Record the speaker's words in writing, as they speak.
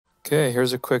Okay,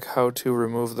 here's a quick how to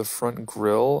remove the front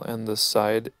grille and the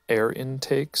side air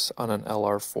intakes on an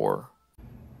LR4.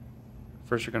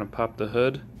 First you're going to pop the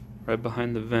hood. Right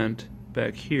behind the vent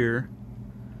back here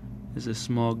is a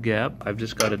small gap. I've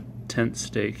just got a tent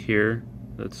stake here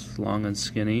that's long and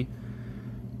skinny.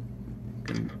 You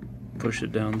can push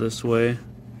it down this way.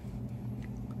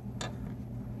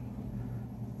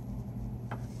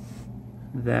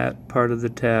 That part of the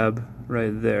tab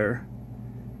right there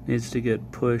needs to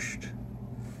get pushed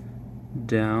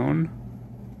down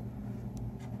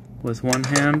with one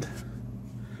hand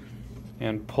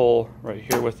and pull right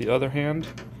here with the other hand.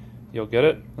 You'll get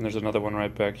it, and there's another one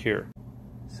right back here.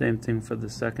 Same thing for the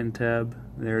second tab.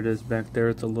 There it is back there.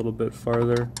 It's a little bit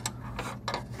farther.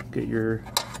 Get your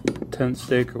tent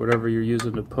stake or whatever you're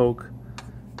using to poke,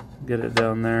 get it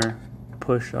down there,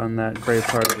 push on that gray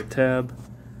part of the tab,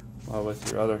 while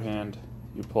with your other hand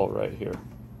you pull right here.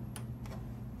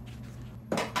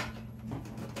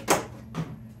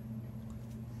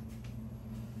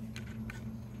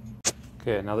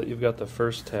 Okay, now that you've got the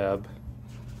first tab,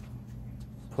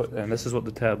 and this is what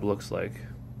the tab looks like.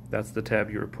 That's the tab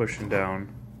you were pushing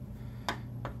down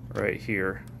right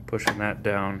here, pushing that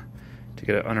down to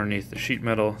get it underneath the sheet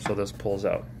metal so this pulls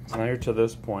out. So now you're to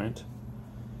this point.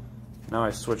 Now I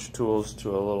switch tools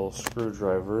to a little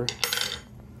screwdriver,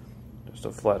 just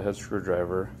a flathead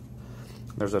screwdriver.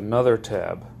 There's another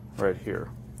tab right here.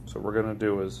 So what we're going to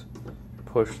do is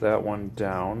push that one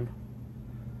down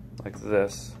like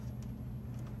this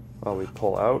while we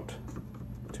pull out.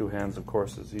 Two hands, of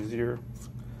course, is easier.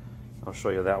 I'll show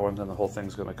you that one, and the whole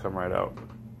thing's going to come right out.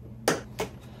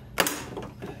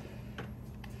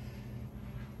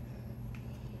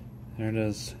 There it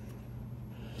is.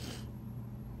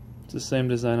 It's the same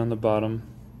design on the bottom.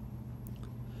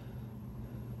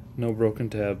 No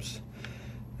broken tabs.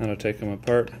 Now to take them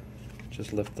apart,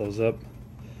 just lift those up,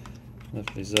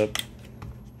 lift these up.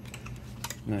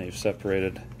 Now you've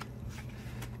separated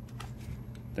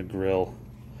the grill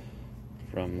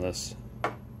from this.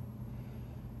 I'm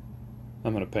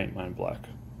going to paint mine black.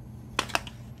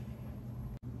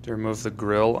 To remove the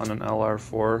grill on an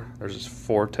LR4, there's just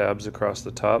 4 tabs across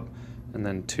the top and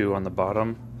then 2 on the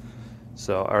bottom.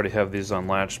 So I already have these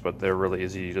unlatched, but they're really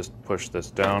easy. You just push this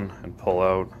down and pull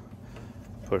out,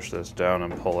 push this down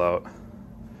and pull out.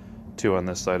 2 on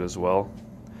this side as well.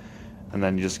 And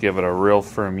then you just give it a real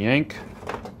firm yank,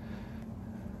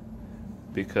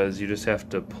 because you just have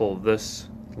to pull this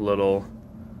little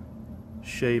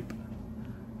shape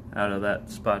out of that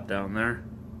spot down there.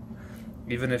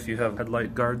 Even if you have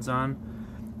headlight guards on,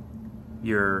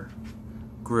 your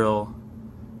grill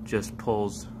just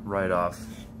pulls right off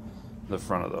the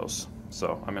front of those.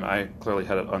 So, I mean, I clearly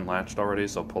had it unlatched already,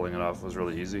 so pulling it off was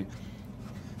really easy.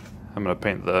 I'm going to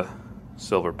paint the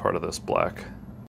silver part of this black.